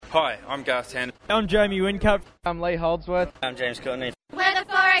Hi, I'm Garth Tander. I'm Jamie Whincup. I'm Lee Holdsworth. I'm James Courtney. We're the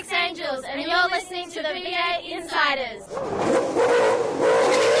Forex Angels, and you're listening to the V8 Insiders.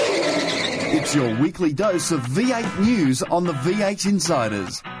 It's your weekly dose of V8 news on the V8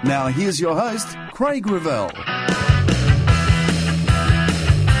 Insiders. Now here's your host, Craig Revell.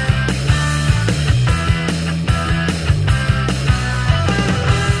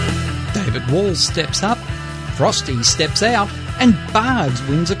 David Walls steps up, Frosty steps out, and Bards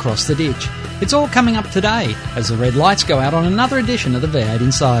wins across the ditch. It's all coming up today as the red lights go out on another edition of the V8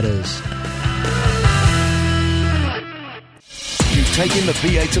 Insiders. You've taken the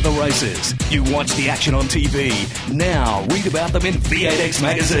V8 to the races. You watch the action on TV. Now read about them in V8X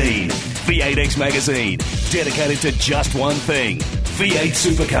Magazine. V8X Magazine, dedicated to just one thing, V8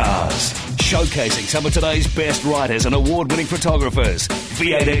 supercars. Showcasing some of today's best writers and award-winning photographers,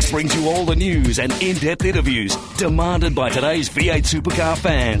 V8X brings you all the news and in-depth interviews demanded by today's V8 supercar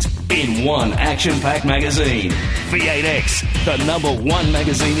fans in one action-packed magazine. V8X, the #1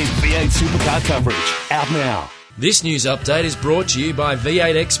 magazine in V8 supercar coverage. Out now. This news update is brought to you by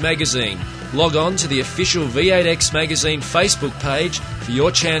V8X Magazine. Log on to the official V8X Magazine Facebook page for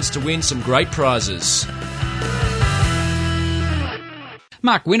your chance to win some great prizes.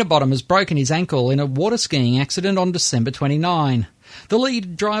 Mark Winterbottom has broken his ankle in a water skiing accident on December 29. The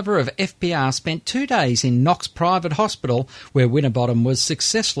lead driver of FPR spent 2 days in Knox Private Hospital, where Winterbottom was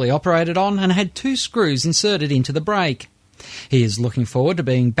successfully operated on and had 2 screws inserted into the brake. He is looking forward to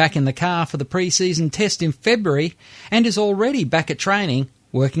being back in the car for the pre-season test in February and is already back at training,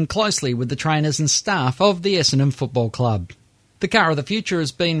 working closely with the trainers and staff of the Essendon Football Club. The car of the future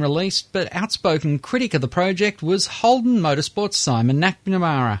has been released, but outspoken critic of the project was Holden Motorsports' Simon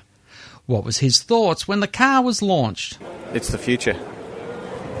McNamara. What was his thoughts when the car was launched? It's the future.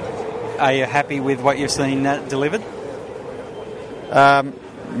 Are you happy with what you've seen delivered?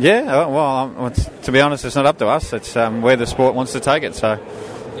 Yeah, well, to be honest, it's not up to us. It's where the sport wants to take it. So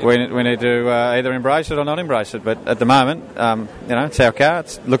we need to either embrace it or not embrace it. But at the moment, it's our car.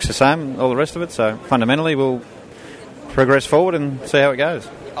 It looks the same, all the rest of it. So fundamentally, we'll progress forward and see how it goes.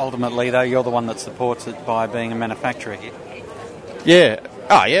 Ultimately, though, you're the one that supports it by being a manufacturer here. Yeah.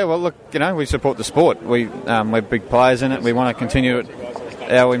 Oh, yeah. Well, look, we support the sport. We're big players in it. We want to continue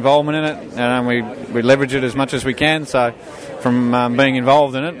our involvement in it, and we leverage it as much as we can. So, from being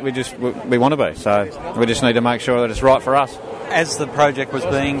involved in it, we want to be. So, we just need to make sure that it's right for us. As the project was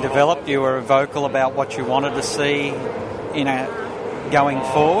being developed, you were vocal about what you wanted to see, going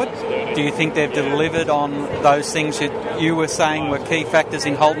forward. Do you think they've delivered on those things that you were saying were key factors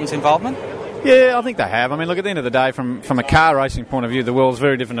in Holden's involvement? Yeah, I think they have. I mean, look, at the end of the day, from a car racing point of view, the world's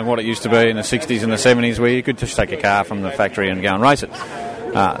very different than what it used to be in the 60s and the 70s, where you could just take a car from the factory and go and race it.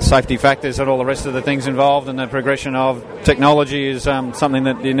 Safety factors and all the rest of the things involved, and the progression of technology is something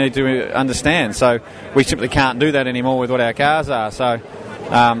that you need to understand. So we simply can't do that anymore with what our cars are. So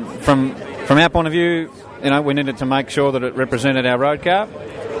from our point of view, we needed to make sure that it represented our road car.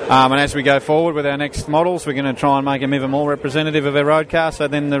 And as we go forward with our next models, we're going to try and make them even more representative of our road car, so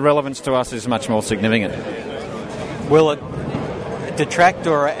then the relevance to us is much more significant. Will it detract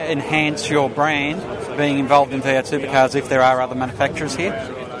or enhance your brand being involved in V8 supercars if there are other manufacturers here?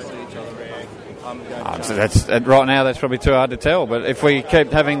 Right now, that's probably too hard to tell. But if we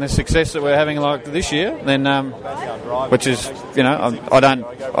keep having the success that we're having like this year, then which is, I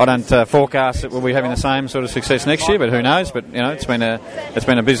don't forecast that we'll be having the same sort of success next year. But who knows? But it's been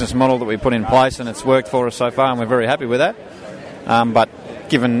a business model that we put in place, and it's worked for us so far, and we're very happy with that. But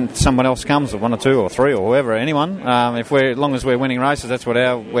given someone else comes, or 1 or 2 or 3 or whoever, anyone, as long as we're winning races, that's what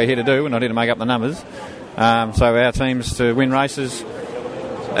we're here to do. We're not here to make up the numbers. So our teams to win races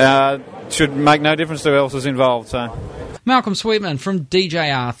should make no difference to who else is involved. So, Malcolm Sweetman from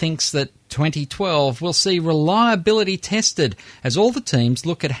DJR thinks that 2012 will see reliability tested as all the teams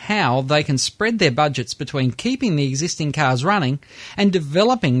look at how they can spread their budgets between keeping the existing cars running and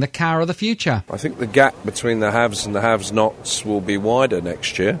developing the car of the future. I think the gap between the haves and the have-nots will be wider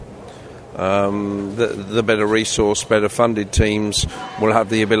next year. The better resource, better funded teams will have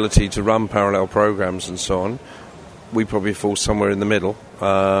the ability to run parallel programs and so on. We probably fall somewhere in the middle.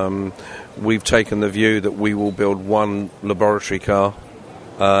 We've taken the view that we will build one laboratory car,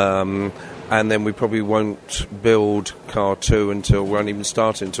 and then we probably won't build car 2 until we won't even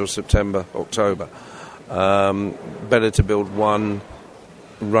start until September, October. Better to build one,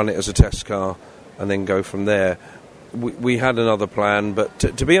 run it as a test car, and then go from there. We had another plan, but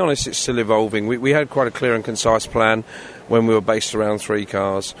to be honest, it's still evolving. We had quite a clear and concise plan when we were based around 3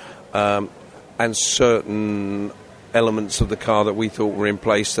 cars, and certain elements of the car that we thought were in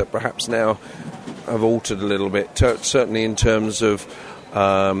place that perhaps now have altered a little bit, certainly in terms of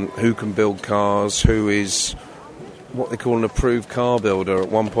who can build cars, who is what they call an approved car builder. At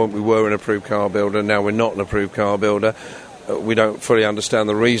one point we were an approved car builder, now we're not an approved car builder. We don't fully understand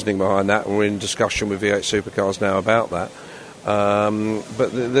the reasoning behind that, and we're in discussion with V8 Supercars now about that. But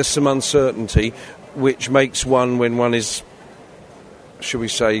there's some uncertainty, which makes one, when one is, should we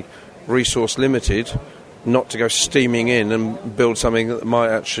say, resource limited, not to go steaming in and build something that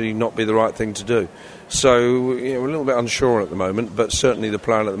might actually not be the right thing to do. So we're a little bit unsure at the moment, but certainly the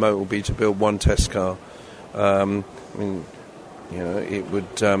plan at the moment will be to build one test car.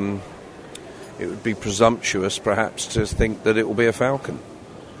 It would be presumptuous perhaps to think that it will be a Falcon.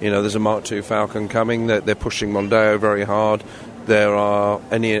 There's a Mark II Falcon coming. They're pushing Mondeo very hard. There are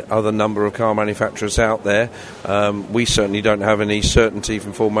any other number of car manufacturers out there. We certainly don't have any certainty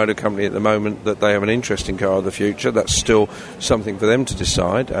from Ford Motor Company at the moment that they have an interesting car of the future. That's still something for them to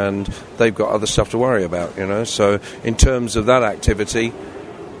decide, and they've got other stuff to worry about, So in terms of that activity,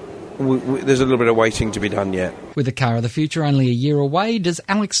 there's a little bit of waiting to be done yet. With the car of the future only a year away, does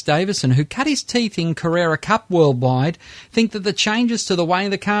Alex Davison, who cut his teeth in Carrera Cup worldwide, think that the changes to the way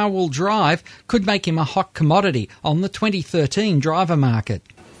the car will drive could make him a hot commodity on the 2013 driver market?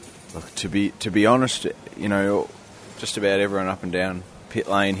 Look, to be honest, just about everyone up and down pit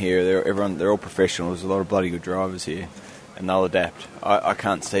lane here, they're all professionals. There's a lot of bloody good drivers here, and they'll adapt. I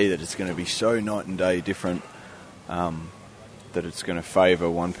can't see that it's going to be so night and day different. That it's going to favour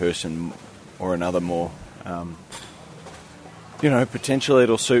one person or another more. Potentially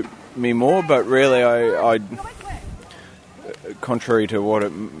it'll suit me more, but really I contrary to what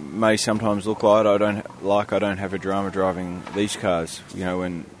it may sometimes look like, I don't have a drama driving these cars.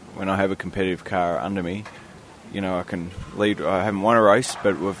 When I have a competitive car under me, I can lead. I haven't won a race,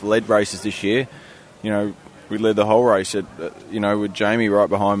 but we've led races this year. We led the whole race with Jamie right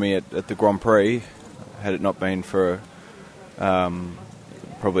behind me at the Grand Prix. Had it not been for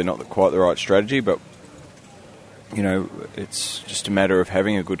probably not quite the right strategy, but it's just a matter of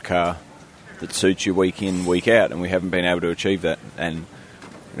having a good car that suits you week in, week out, and we haven't been able to achieve that. And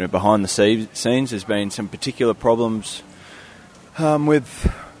behind the scenes, there's been some particular problems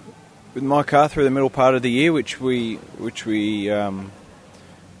with my car through the middle part of the year, which we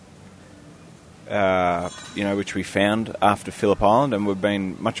found after Phillip Island, and we've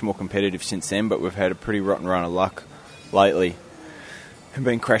been much more competitive since then. But we've had a pretty rotten run of luck lately, and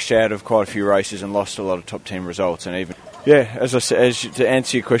been crashed out of quite a few races and lost a lot of top 10 results. And even as I said, to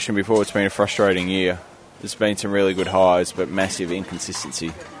answer your question before, it's been a frustrating year. There's been some really good highs, but massive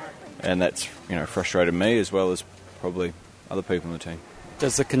inconsistency, and that's frustrated me as well as probably other people in the team.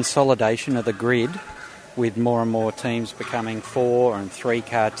 Does the consolidation of the grid, with more and more teams becoming 4 and 3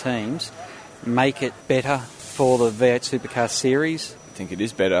 car teams, make it better for the V8 Supercar Series? I think it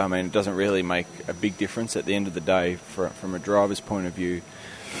is better. I mean, it doesn't really make a big difference at the end of the day from a driver's point of view.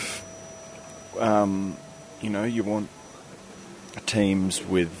 You want teams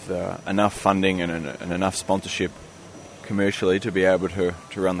with enough funding and enough sponsorship commercially to be able to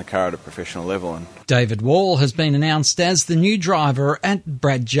run the car at a professional level. And David Wall has been announced as the new driver at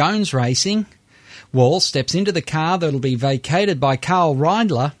Brad Jones Racing. Wall steps into the car that'll be vacated by Carl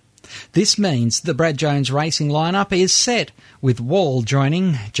Reindler. This means the Brad Jones Racing lineup is set, with Wall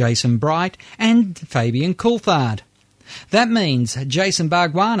joining Jason Bright and Fabian Coulthard. That means Jason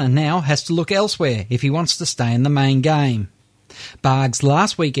Bargwanna now has to look elsewhere if he wants to stay in the main game. Bargs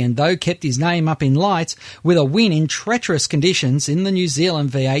last weekend, though, kept his name up in lights with a win in treacherous conditions in the New Zealand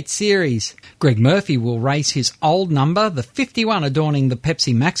V8 Series. Greg Murphy will race his old number, the 51 adorning the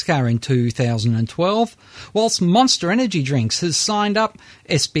Pepsi Max car in 2012, whilst Monster Energy Drinks has signed up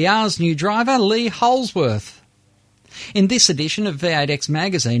SBR's new driver, Lee Holsworth. In this edition of V8X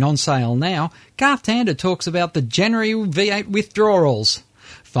Magazine, on sale now, Garth Tander talks about the January V8 withdrawals.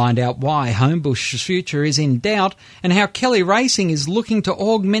 Find out why Homebush's future is in doubt and how Kelly Racing is looking to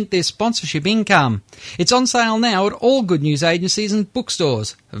augment their sponsorship income. It's on sale now at all good news agencies and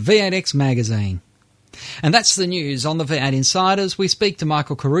bookstores. V8X Magazine. And that's the news on the V8 Insiders. We speak to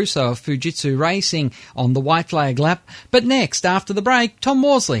Michael Caruso of Fujitsu Racing on the White Flag Lap. But next, after the break, Tom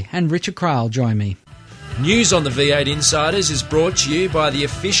Worsley and Richard Craill join me. News on the V8 Insiders is brought to you by the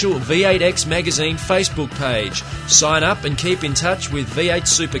official V8X Magazine Facebook page. Sign up and keep in touch with V8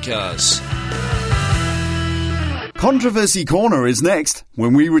 Supercars. Controversy Corner is next,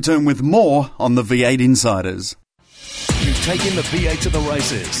 when we return with more on the V8 Insiders. You've taken the V8 to the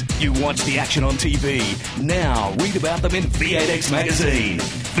races. You watch the action on TV. Now read about them in V8X Magazine.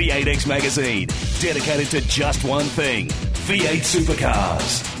 V8X Magazine, dedicated to just one thing, V8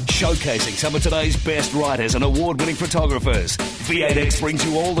 Supercars. Showcasing some of today's best writers and award-winning photographers, V8X brings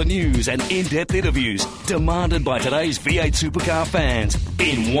you all the news and in-depth interviews demanded by today's V8 supercar fans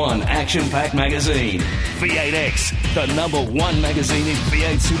in one action-packed magazine. V8X, the #1 magazine in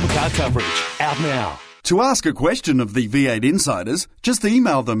V8 supercar coverage. Out now. To ask a question of the V8 Insiders, just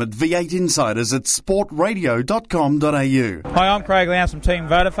email them at v8insiders@sportradio.com.au. Hi, I'm Craig Lowndes from Team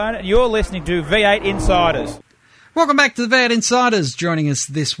Vodafone, and you're listening to V8 Insiders. Welcome back to the V8 Insiders. Joining us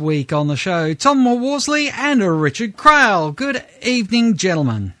this week on the show, Tom Worsley and Richard Craill. Good evening,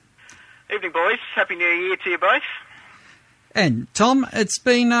 gentlemen. Evening, boys. Happy New Year to you both. And Tom, it's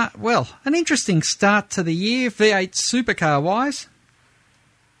been, an interesting start to the year, V8 supercar-wise.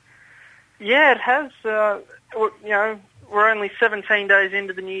 Yeah, it has. We're only 17 days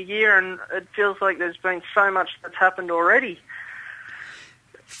into the new year, and it feels like there's been so much that's happened already.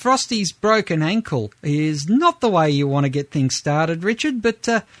 Frosty's broken ankle is not the way you want to get things started, Richard,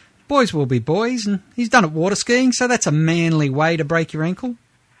 but boys will be boys, and he's done it water skiing, so that's a manly way to break your ankle.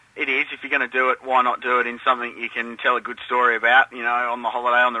 It is. If you're going to do it, why not do it in something you can tell a good story about? You know, on the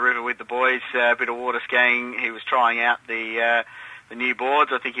holiday on the river with the boys, a bit of water skiing. He was trying out the new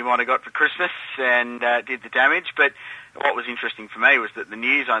boards I think he might have got for Christmas and did the damage. But what was interesting for me was that the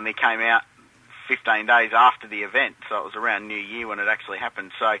news only came out 15 days after the event, so it was around New Year when it actually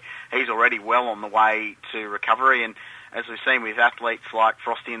happened. So he's already well on the way to recovery, and as we've seen with athletes like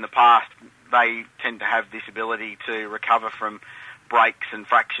Frosty in the past, they tend to have this ability to recover from breaks and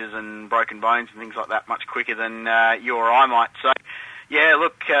fractures and broken bones and things like that much quicker than you or I might. So, yeah,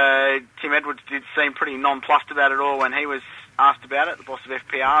 look, Tim Edwards did seem pretty nonplussed about it all when he was asked about it, the boss of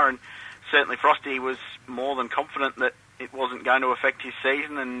FPR, and certainly Frosty was more than confident that it wasn't going to affect his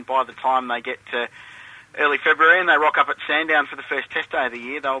season, and by the time they get to early February and they rock up at Sandown for the first test day of the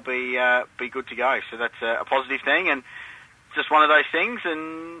year, they'll be good to go. So that's a positive thing, and it's just one of those things,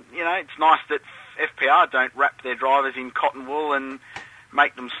 and, you know, it's nice that FPR don't wrap their drivers in cotton wool and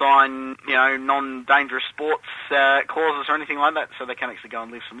make them sign, you know, non-dangerous sports clauses or anything like that, so they can actually go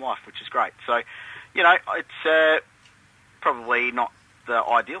and live some life, which is great. So, you know, it's probably not the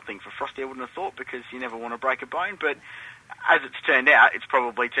ideal thing for Frosty, I wouldn't have thought, because you never want to break a bone, but as it's turned out, it's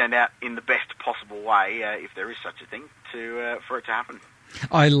probably turned out in the best possible way, if there is such a thing, for it to happen.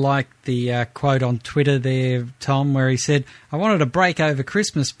 I like the quote on Twitter there, Tom, where he said, I wanted a break over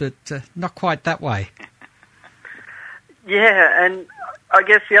Christmas, but not quite that way. Yeah, and I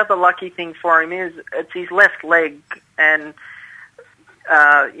guess the other lucky thing for him is it's his left leg, and,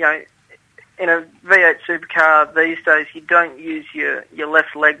 you know, in a V8 supercar these days, you don't use your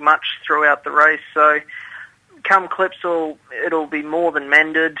left leg much throughout the race, so come Clipsal, it'll be more than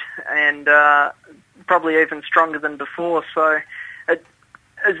mended and probably even stronger than before. So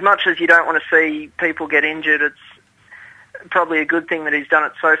as much as you don't want to see people get injured, it's probably a good thing that he's done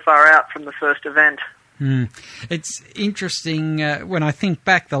it so far out from the first event. It's interesting when I think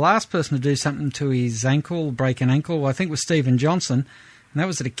back, the last person to do something to his ankle, break an ankle, I think was Stephen Johnson, and that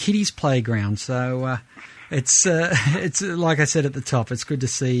was at a kiddies playground. So it's like I said at the top, it's good to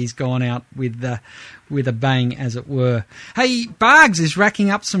see he's gone out with a bang, as it were. Hey, Bargs is racking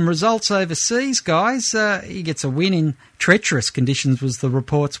up some results overseas, guys. He gets a win in treacherous conditions, was the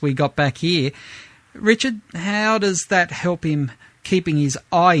reports we got back here. Richard, how does that help him keeping his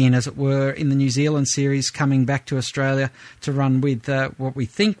eye in, as it were, in the New Zealand series, coming back to Australia to run with what we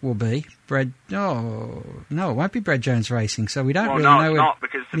think will be Brad... Oh, no, it won't be Brad Jones Racing, so we don't really know... No, it's not,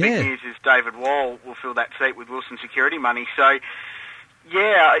 because the big news is David Wall will fill that seat with Wilson Security Money. So,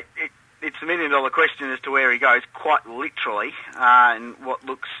 yeah, it's a million-dollar question as to where he goes, quite literally, in what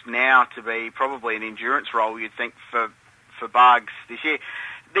looks now to be probably an endurance role, you'd think, for Bargs this year.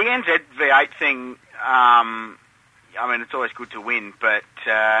 The NZ V8 thing... I mean, it's always good to win, but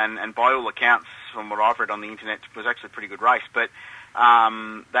and by all accounts, from what I've read on the internet, it was actually a pretty good race. But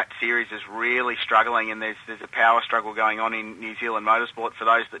that series is really struggling, and there's a power struggle going on in New Zealand motorsport. For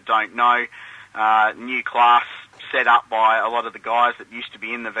those that don't know, new class set up by a lot of the guys that used to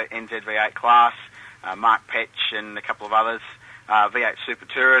be in the NZV8 class, Mark Petch and a couple of others. V8 Super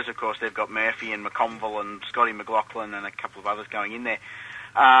Tourers, of course, they've got Murphy and McConville and Scotty McLaughlin and a couple of others going in there.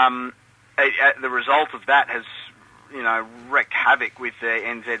 The result of that has, you know, wreaked havoc with the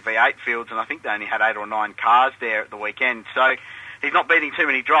NZV8 fields, and I think they only had 8 or 9 cars there at the weekend. So he's not beating too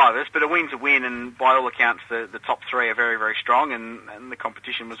many drivers, but a win's a win, and by all accounts, the top 3 are very, very strong, and the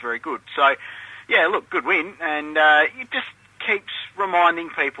competition was very good. So, yeah, look, good win, and it just keeps reminding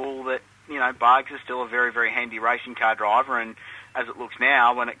people that, you know, Bargs is still a very, very handy racing car driver, and as it looks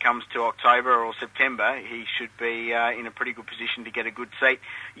now, when it comes to October or September, he should be in a pretty good position to get a good seat,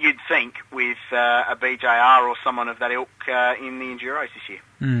 you'd think, with a BJR or someone of that ilk in the Enduros this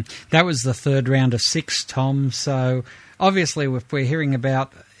year. That was the third round of 6, Tom, so obviously if we're hearing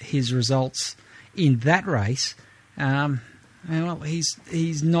about his results in that race, well,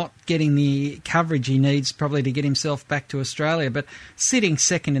 he's not getting the coverage he needs probably to get himself back to Australia, but sitting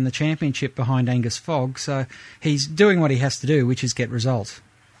second in the championship behind Angus Fogg, so he's doing what he has to do, which is get results.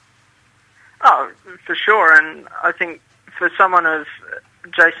 Oh, for sure, and I think for someone of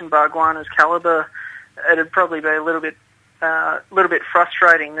Jason Bargwanna's calibre, it'd probably be a little bit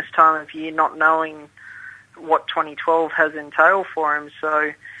frustrating this time of year not knowing what 2012 has entailed for him,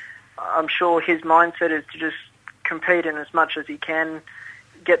 so I'm sure his mindset is to just compete in as much as he can,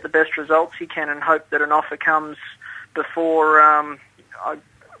 get the best results he can, and hope that an offer comes before,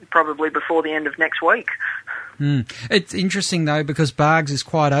 probably before the end of next week. It's interesting, though, because Bargs is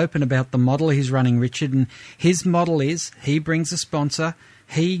quite open about the model he's running, Richard, and his model is he brings a sponsor,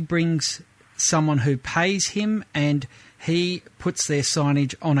 he brings someone who pays him, and he puts their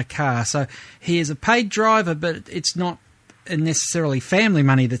signage on a car. So he is a paid driver, but it's not necessarily family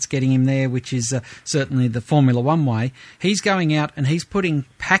money that's getting him there, which is certainly the Formula One way. He's going out and he's putting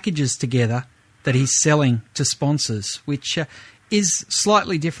packages together that he's selling to sponsors, which is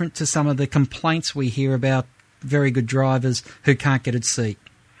slightly different to some of the complaints we hear about very good drivers who can't get a seat.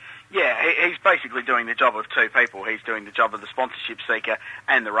 Yeah, he's basically doing the job of two people. He's doing the job of the sponsorship seeker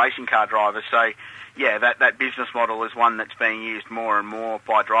and the racing car driver. So, yeah, that business model is one that's being used more and more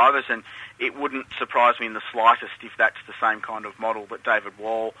by drivers, and it wouldn't surprise me in the slightest if that's the same kind of model that David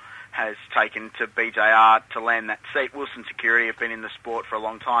Wall has taken to BJR to land that seat. Wilson Security have been in the sport for a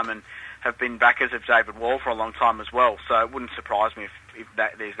long time and have been backers of David Wall for a long time as well, so it wouldn't surprise me if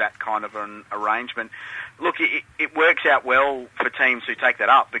there's that kind of an arrangement. Look, it works out well for teams who take that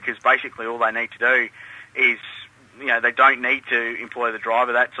up, because basically all they need to do is, they don't need to employ the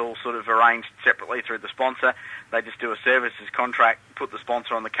driver. That's all sort of arranged separately through the sponsor. They just do a services contract, put the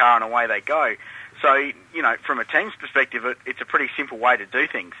sponsor on the car, and away they go. So, from a team's perspective, it's a pretty simple way to do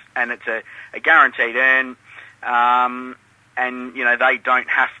things, and it's a guaranteed earn, and, they don't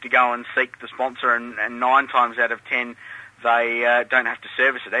have to go and seek the sponsor, and 9 times out of 10, they don't have to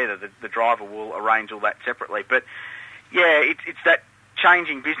service it either. The driver will arrange all that separately. But, yeah, it's that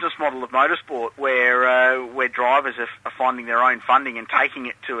changing business model of motorsport where drivers are finding their own funding and taking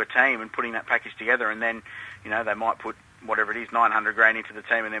it to a team and putting that package together, and then, they might put whatever it is, $900,000 into the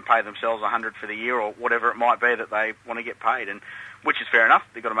team and then pay themselves $100 for the year or whatever it might be that they want to get paid, and which is fair enough.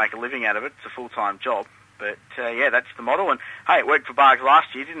 They've got to make a living out of it. It's a full-time job. But, that's the model. And, hey, it worked for Bargs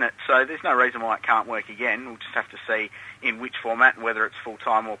last year, didn't it? So there's no reason why it can't work again. We'll just have to see in which format and whether it's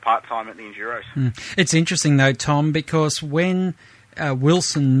full-time or part-time at the Enduros. It's interesting, though, Tom, because when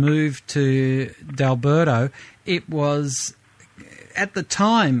Wilson moved to D'Alberto, it was, at the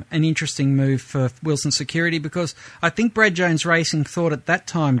time, an interesting move for Wilson Security, because I think Brad Jones Racing thought at that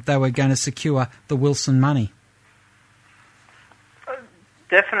time they were going to secure the Wilson money.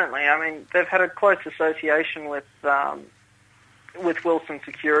 Definitely. I mean, they've had a close association with Wilson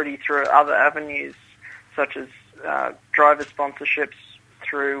Security through other avenues, such as driver sponsorships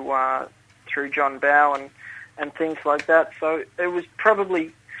through John Bow and things like that. So it was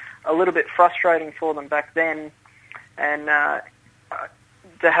probably a little bit frustrating for them back then, and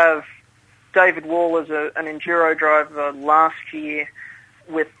to have David Wall as an enduro driver last year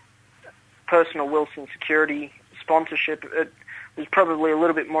with personal Wilson Security sponsorship, it was probably a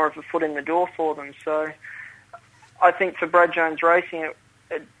little bit more of a foot in the door for them. So I think for Brad Jones Racing,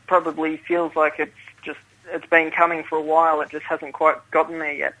 it probably feels like it's been coming for a while. It just hasn't quite gotten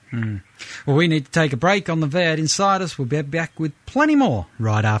there yet. Well, we need to take a break on the V8 Insiders. We'll be back with plenty more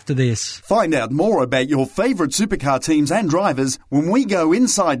right after this. Find out more about your favourite supercar teams and drivers when we go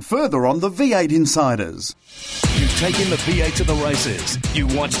inside further on the V8 Insiders. You've taken the V8 to the races. You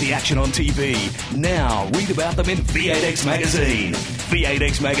watch the action on TV. Now read about them in V8X Magazine.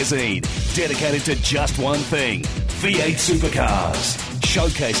 V8X Magazine, dedicated to just one thing, V8 supercars.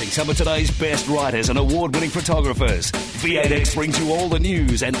 Showcasing some of today's best writers and award-winning photographers, V8X brings you all the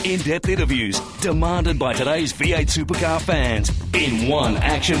news and in-depth interviews demanded by today's V8 supercar fans in one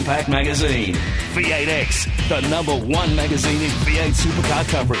action-packed magazine. V8X, the #1 magazine in V8 supercar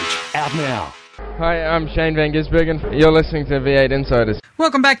coverage. Out now. Hi, I'm Shane Van Gisbergen. You're listening to V8 Insiders.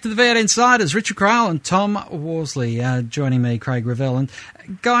 Welcome back to the V8 Insiders. Richard Craill and Tom Worsley joining me, Craig Revell. And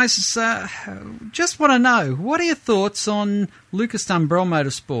guys, just want to know, what are your thoughts on Lucas Dumbrell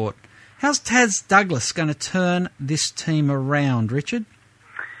Motorsport? How's Taz Douglas going to turn this team around, Richard?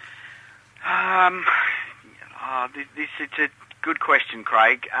 It's a good question,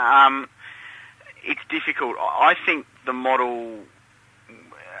 Craig. It's difficult. I think the model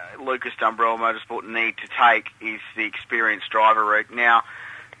Lucas Dumbrell Motorsport need to take is the experienced driver route. Now,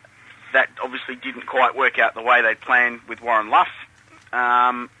 that obviously didn't quite work out the way they'd planned with Warren Luff,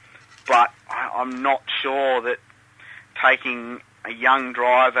 but I'm not sure that taking a young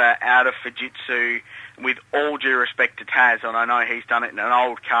driver out of Fujitsu, with all due respect to Taz, and I know he's done it in an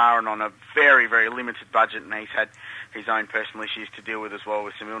old car and on a very, very limited budget, and he's had his own personal issues to deal with as well,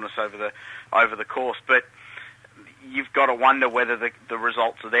 with some illness over the course, but you've got to wonder whether the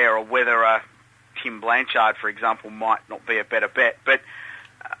results are there, or whether Tim Blanchard, for example, might not be a better bet. But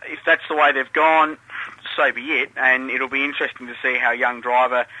if that's the way they've gone, so be it, and it'll be interesting to see how young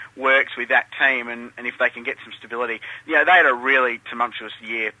driver works with that team, and if they can get some stability. You know, they had a really tumultuous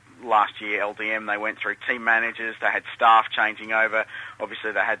year last year, LDM. They went through team managers, they had staff changing over.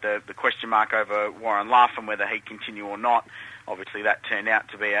 Obviously, they had the question mark over Warren Luff and whether he'd continue or not. Obviously, that turned out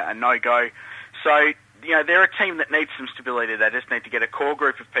to be a no-go. So, you know, they're a team that needs some stability. They just need to get a core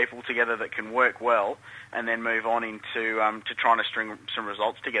group of people together that can work well, and then move on into to trying to string some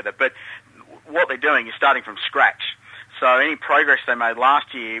results together. But what they're doing is starting from scratch. So any progress they made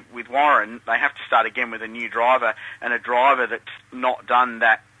last year with Warren, they have to start again with a new driver, and a driver that's not done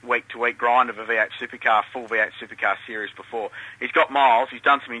that week-to-week grind of a V8 Supercar, full V8 Supercar series before. He's got miles, he's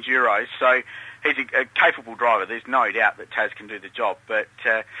done some enduros, so he's a capable driver. There's no doubt that Taz can do the job. But,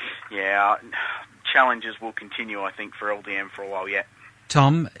 challenges will continue, I think, for LDM for a while yet.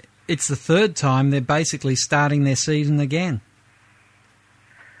 Tom, it's the third time they're basically starting their season again.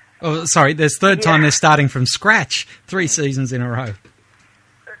 Oh, sorry, there's third time they're starting from scratch, 3 seasons in a row.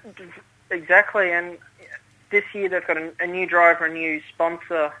 Exactly, and this year they've got a new driver, a new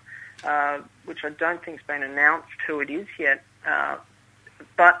sponsor, which I don't think's been announced who it is yet.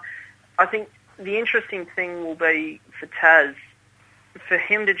 But I think the interesting thing will be for Taz, for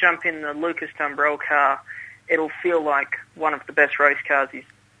him to jump in the Lucas Dumbrell car, it'll feel like one of the best race cars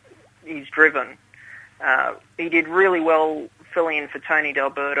he's driven. He did really well filling in for Tony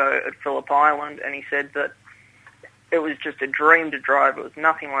D'Alberto at Phillip Island, and he said that it was just a dream to drive. It was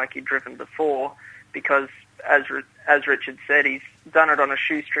nothing like he'd driven before, because, as Richard said, he's done it on a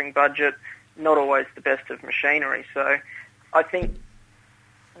shoestring budget, not always the best of machinery. So I think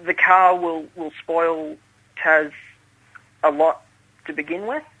the car will spoil Taz a lot to begin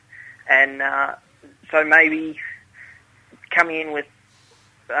with, and so maybe coming in with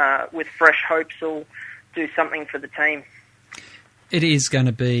fresh hopes will do something for the team. It is going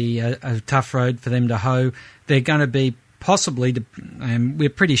to be a tough road for them to hoe. They're going to be possibly, we're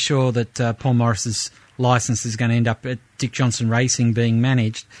pretty sure that Paul Morris's licence is going to end up at Dick Johnson Racing being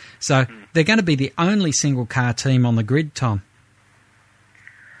managed. So they're going to be the only single car team on the grid, Tom.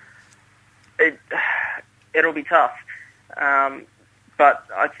 It'll be tough. But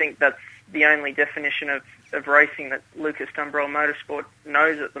I think that's the only definition of racing that Lucas Dumbrell Motorsport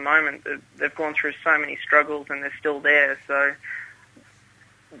knows at the moment. They've gone through so many struggles and they're still there. So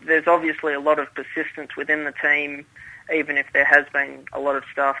there's obviously a lot of persistence within the team, even if there has been a lot of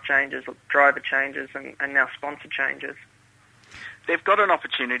staff changes, driver changes, and now sponsor changes. They've got an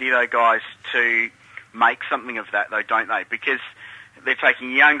opportunity, though, guys, to make something of that, though, don't they? Because they're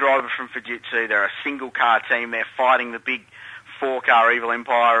taking a young driver from Fujitsu, they're a single-car team, they're fighting the big 4-car evil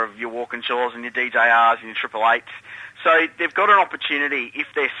empire of your Walkinshaws and your DJRs and your 888s. So they've got an opportunity, if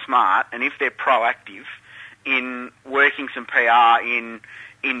they're smart and if they're proactive, in working some PR in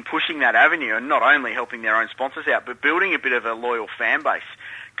pushing that avenue, and not only helping their own sponsors out, but building a bit of a loyal fan base.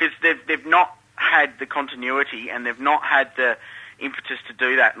 Because they've not had the continuity and they've not had the impetus to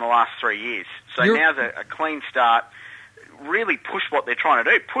do that in the last 3 years. So now's a clean start. Really push what they're trying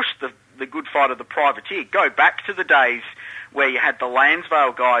to do. Push the good fight of the privateer. Go back to the days where you had the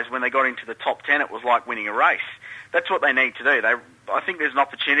Lansvale guys, when they got into the top 10, it was like winning a race. That's what they need to do. I think there's an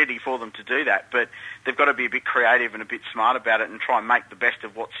opportunity for them to do that, but they've got to be a bit creative and a bit smart about it and try and make the best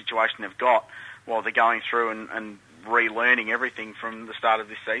of what situation they've got while they're going through and relearning everything from the start of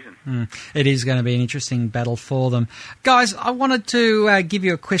this season. It is going to be an interesting battle for them. Guys, I wanted to give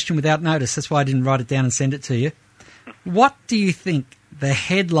you a question without notice. That's why I didn't write it down and send it to you. What do you think the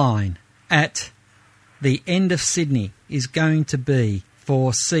headline at the end of Sydney is going to be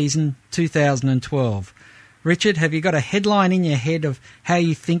for season 2012? Richard, have you got a headline in your head of how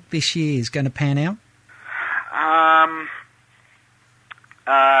you think this year is going to pan out?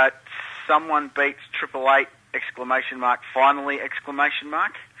 Someone beats 888! Finally!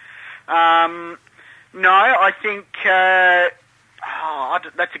 No, I think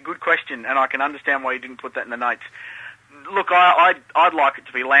that's a good question, and I can understand why you didn't put that in the notes. Look, I'd like it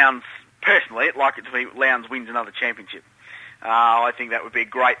to be Lowndes. Personally, I'd like it to be Lowndes wins another championship. I think that would be a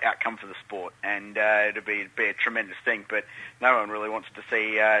great outcome for the sport, and it'd be a tremendous thing. But no one really wants to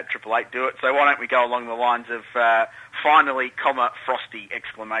see Triple Eight do it. So why don't we go along the lines of finally, Frosty !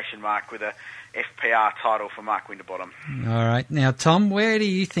 With a FPR title for Mark Winterbottom. All right, now Tom, where do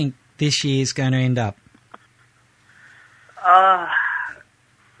you think this year's going to end up?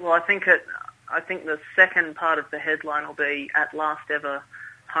 Well, I think the second part of the headline will be at last ever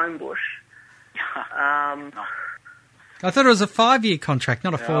Homebush. I thought it was a 5-year contract,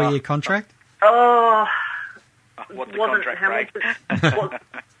 not a 4-year contract. Oh, what's the contract, Hamilton?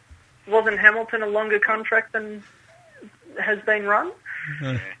 Wasn't Hamilton a longer contract than has been run?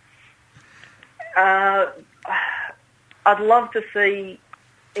 I'd love to see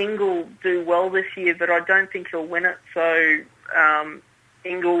Ingle do well this year, but I don't think he'll win it. So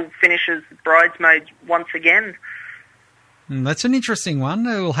Ingle finishes bridesmaid once again. That's an interesting one.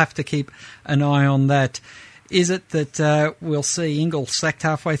 We'll have to keep an eye on that. Is it that we'll see Ingle sacked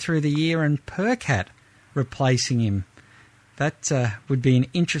halfway through the year and Percat replacing him? That would be an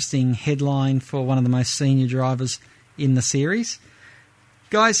interesting headline for one of the most senior drivers in the series.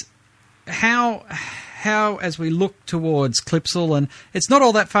 Guys, how as we look towards Clipsal, and it's not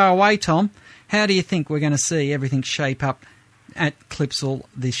all that far away, Tom, how do you think we're going to see everything shape up at Clipsal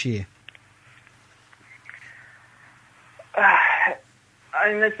this year?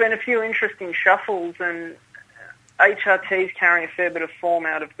 There's been a few interesting shuffles, and HRT's carrying a fair bit of form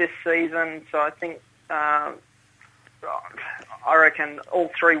out of this season, so I think I reckon all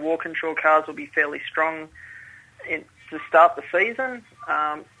 3 Walkinshaw cars will be fairly strong to start the season.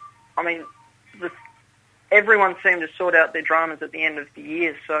 Everyone seemed to sort out their dramas at the end of the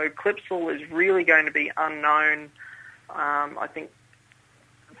year, so Clipsal is really going to be unknown. I think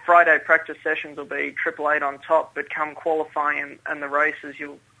Friday practice sessions will be Triple Eight on top, but come qualifying and the races,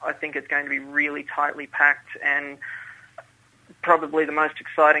 I think it's going to be really tightly packed and probably the most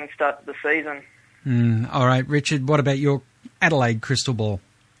exciting start to the season. All right, Richard, what about your Adelaide crystal ball?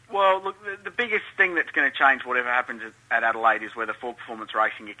 Well, look, the biggest thing that's going to change whatever happens at Adelaide is whether Full Performance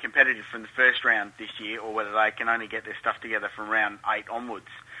Racing are competitive from the first round this year or whether they can only get their stuff together from round 8 onwards.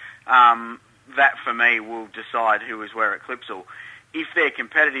 That, for me, will decide who is where at Clipsal. If they're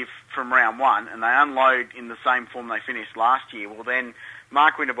competitive from round 1 and they unload in the same form they finished last year, well then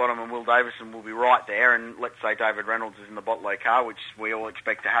Mark Winterbottom and Will Davison will be right there, and let's say David Reynolds is in the Botlow car, which we all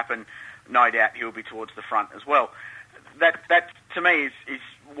expect to happen. No doubt he'll be towards the front as well. That to me is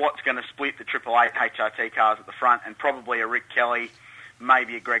what's going to split the Triple Eight HRT cars at the front, and probably a Rick Kelly,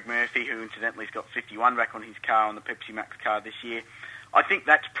 maybe a Greg Murphy, who incidentally has got 51 back on his car on the Pepsi Max car this year. I think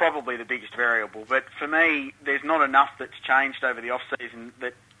that's probably the biggest variable. But for me, there's not enough that's changed over the off-season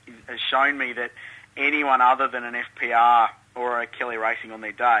that has shown me that anyone other than an FPR or a Kelly Racing on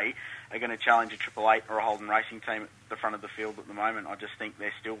their day are going to challenge a Triple Eight or a Holden Racing team at the front of the field at the moment. I just think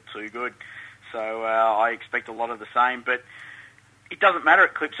they're still too good. So I expect a lot of the same. But it doesn't matter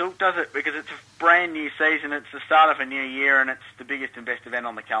at Clipsal, does it? Because it's a brand new season, it's the start of a new year, and it's the biggest and best event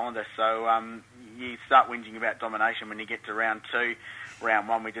on the calendar. So you start whinging about domination when you get to round 2. Round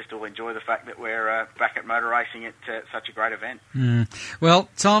 1, we just all enjoy the fact that we're back at motor racing at such a great event. Well,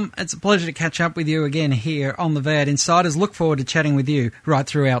 Tom, it's a pleasure to catch up with you again here on the V8 Insiders. Look forward to chatting with you right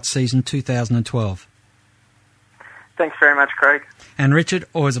throughout season 2012. Thanks very much, Craig. And Richard,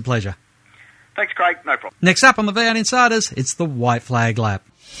 always a pleasure. Thanks, Craig. No problem. Next up on the V8 Insiders, it's the White Flag Lap.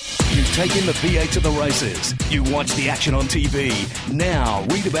 You've taken the V8 to the races. You watch the action on TV. Now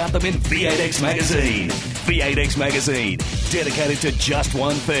read about them in V8X Magazine. V8X Magazine, dedicated to just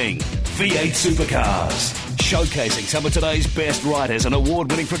one thing, V8 Supercars. Showcasing some of today's best writers and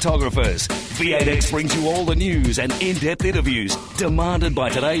award-winning photographers, V8X brings you all the news and in-depth interviews demanded by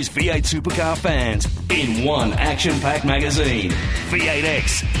today's V8 Supercar fans in one action-packed magazine.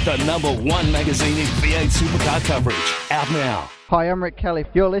 V8X, the #1 magazine in V8 Supercar coverage. Out now. Hi, I'm Rick Kelly.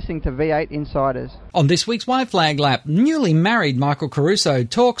 You're listening to V8 Insiders. On this week's White Flag Lap, newly married Michael Caruso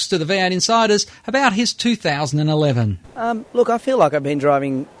talks to the V8 Insiders about his 2011. Look, I feel like I've been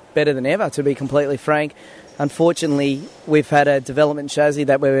driving better than ever, to be completely frank. Unfortunately, we've had a development chassis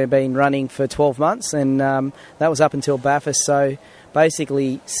that we've been running for 12 months, and that was up until Bathurst. So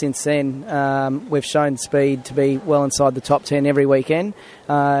basically, since then, we've shown speed to be well inside the top 10 every weekend,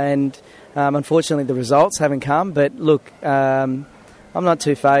 unfortunately, the results haven't come. But look, I'm not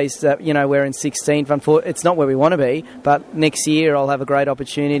too phased that, we're in 16th. It's not where we want to be, but next year I'll have a great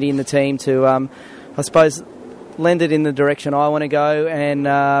opportunity in the team to, I suppose, lend it in the direction I want to go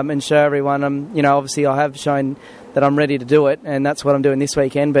and show everyone. Obviously I have shown that I'm ready to do it, and that's what I'm doing this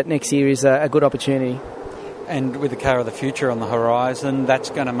weekend. But next year is a good opportunity. And with the car of the future on the horizon, that's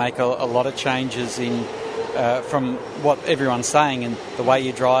going to make a lot of changes in from what everyone's saying and the way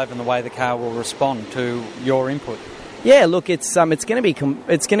you drive and the way the car will respond to your input. Yeah, look, it's going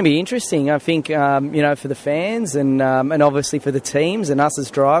to be interesting. I think for the fans and obviously for the teams and us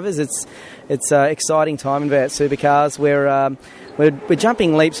as drivers, it's an exciting time in V8 Supercars. We're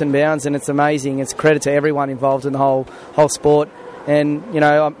jumping leaps and bounds, and it's amazing. It's a credit to everyone involved in the whole sport, and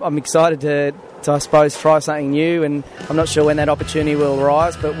I'm excited to I suppose try something new. And I'm not sure when that opportunity will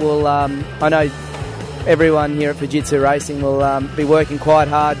arise, but I know everyone here at Fujitsu Racing will be working quite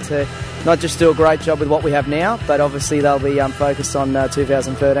hard to not just do a great job with what we have now, but obviously they'll be focused on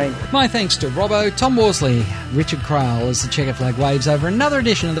 2013. My thanks to Robbo, Tom Worsley, Richard Craill as the checker flag waves over another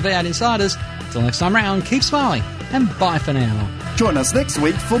edition of the V8 Insiders. Till next time round, keep smiling and bye for now. Join us next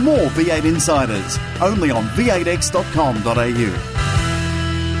week for more V8 Insiders, only on v8x.com.au.